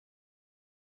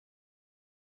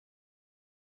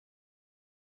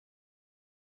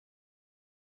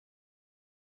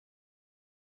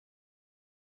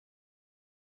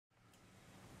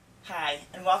Hi,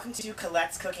 and welcome to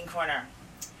Colette's Cooking Corner.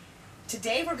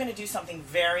 Today we're going to do something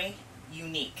very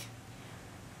unique.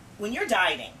 When you're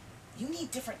dieting, you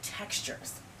need different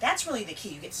textures. That's really the key.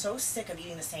 You get so sick of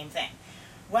eating the same thing.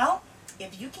 Well,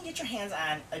 if you can get your hands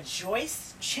on a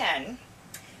Joyce Chen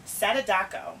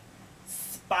Sadako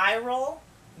spiral,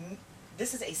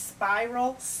 this is a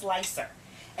spiral slicer.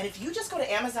 And if you just go to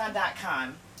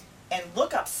Amazon.com and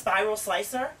look up spiral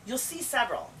slicer, you'll see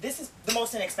several. This is the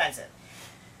most inexpensive.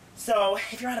 So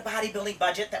if you're on a bodybuilding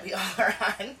budget that we all are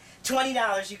on,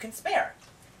 $20 you can spare.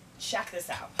 Check this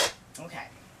out. Okay.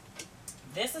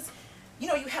 This is, you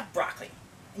have broccoli,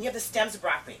 and you have the stems of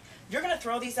broccoli. You're going to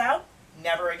throw these out?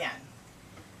 Never again.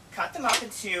 Cut them up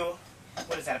into,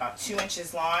 what is that, about 2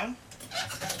 inches long?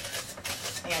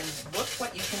 And look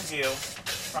what you can do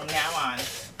from now on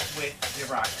with your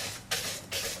broccoli.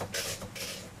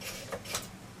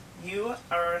 You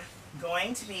are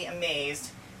going to be amazed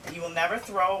that you will never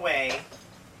throw away.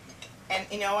 And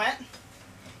you know what?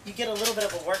 You get a little bit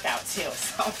of a workout too,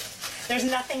 so there's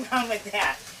nothing wrong with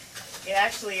that. It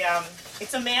actually,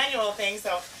 it's a manual thing,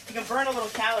 so you can burn a little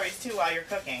calories too while you're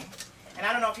cooking. And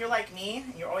I don't know if you're like me,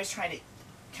 and you're always trying to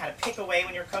kind of pick away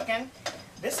when you're cooking,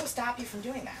 this will stop you from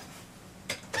doing that.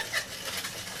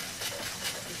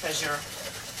 Because you're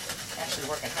actually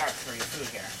working hard for your food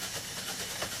here.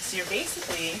 So you're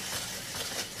basically,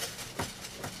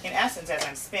 in essence, as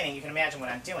I'm spinning, you can imagine what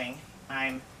I'm doing.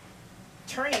 I'm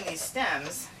turning these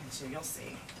stems into, you'll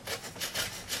see.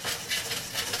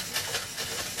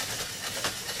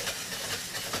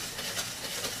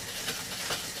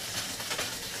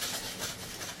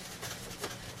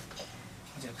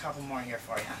 I'll do a couple more here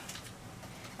for you.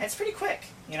 And it's pretty quick,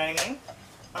 you know what I mean?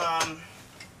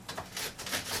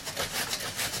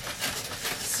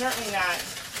 Certainly not.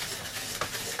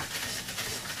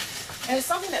 And it's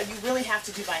something that you really have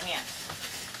to do by hand.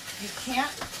 You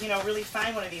can't, really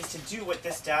find one of these to do what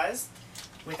this does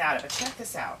without it. But check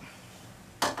this out.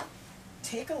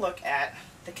 Take a look at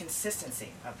the consistency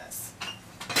of this.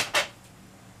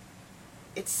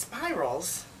 It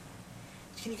spirals.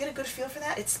 Can you get a good feel for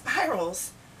that? It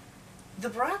spirals the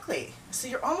broccoli. So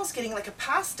you're almost getting like a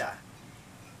pasta.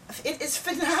 It is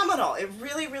phenomenal. It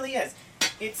really, really is.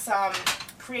 It's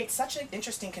creates such an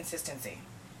interesting consistency.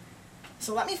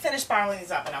 So let me finish spiraling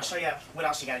these up, and I'll show you what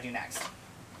else you got to do next.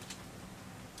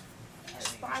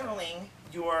 Spiraling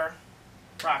your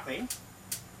broccoli,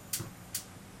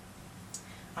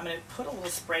 I'm going to put a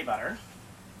little spray butter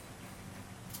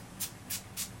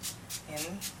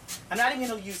in. I'm not even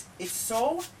going to use, it's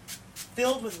so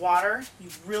filled with water, you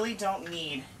really don't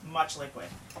need much liquid.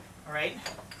 All right?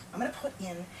 I'm going to put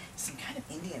in some kind of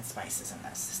Indian spices in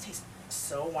this. This tastes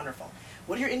so wonderful.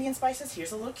 What are your Indian spices?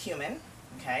 Here's a little cumin.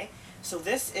 Okay? So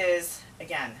this is,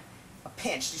 again, a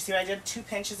pinch. Do you see what I did? 2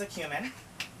 pinches of cumin.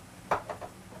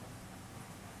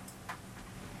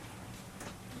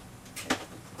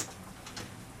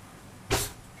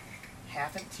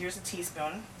 Here's a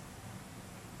teaspoon.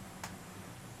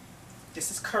 This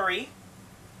is curry.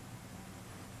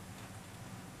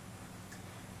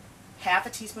 Half a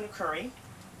teaspoon of curry.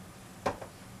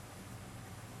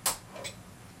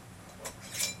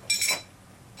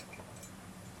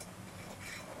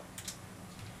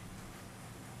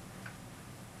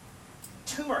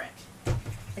 Tumeric.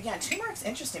 Again, tumeric's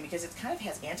interesting because it kind of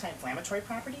has anti-inflammatory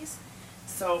properties.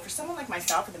 So for someone like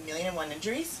myself with 1,000,001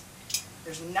 injuries,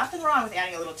 there's nothing wrong with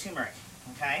adding a little turmeric.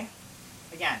 Okay?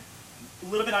 Again, a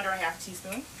little bit under a half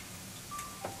teaspoon.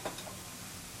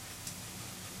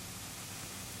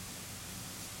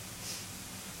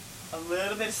 A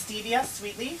little bit of stevia,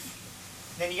 sweet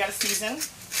leaf. Then you got to season.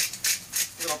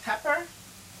 A little pepper.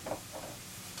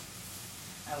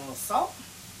 And a little salt.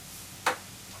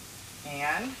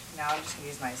 And now I'm just going to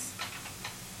use my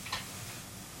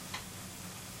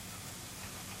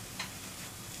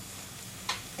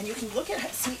and you can look at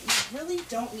it, see, you really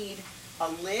don't need a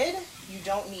lid, you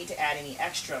don't need to add any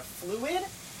extra fluid.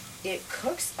 It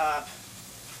cooks up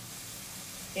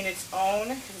in its own,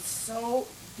 because it's so,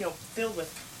 filled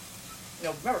with,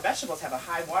 remember, vegetables have a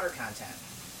high water content.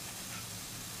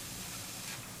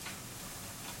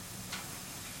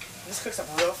 This cooks up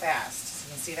real fast.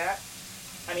 You can see that?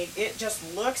 I mean, it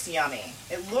just looks yummy.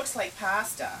 It looks like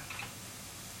pasta.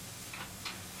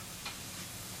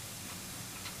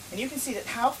 And you can see that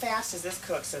how fast does this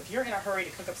cook. So if you're in a hurry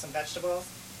to cook up some vegetables,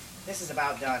 this is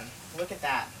about done. Look at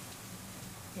that.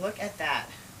 Look at that.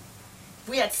 If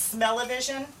we had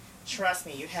smell-o-vision, trust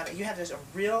me, you have there's a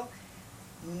real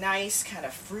nice kind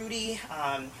of fruity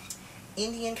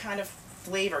Indian kind of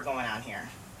flavor going on here.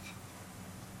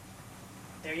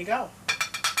 There you go.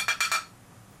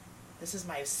 This is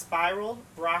my spiraled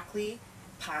broccoli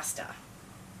pasta,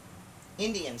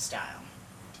 Indian style.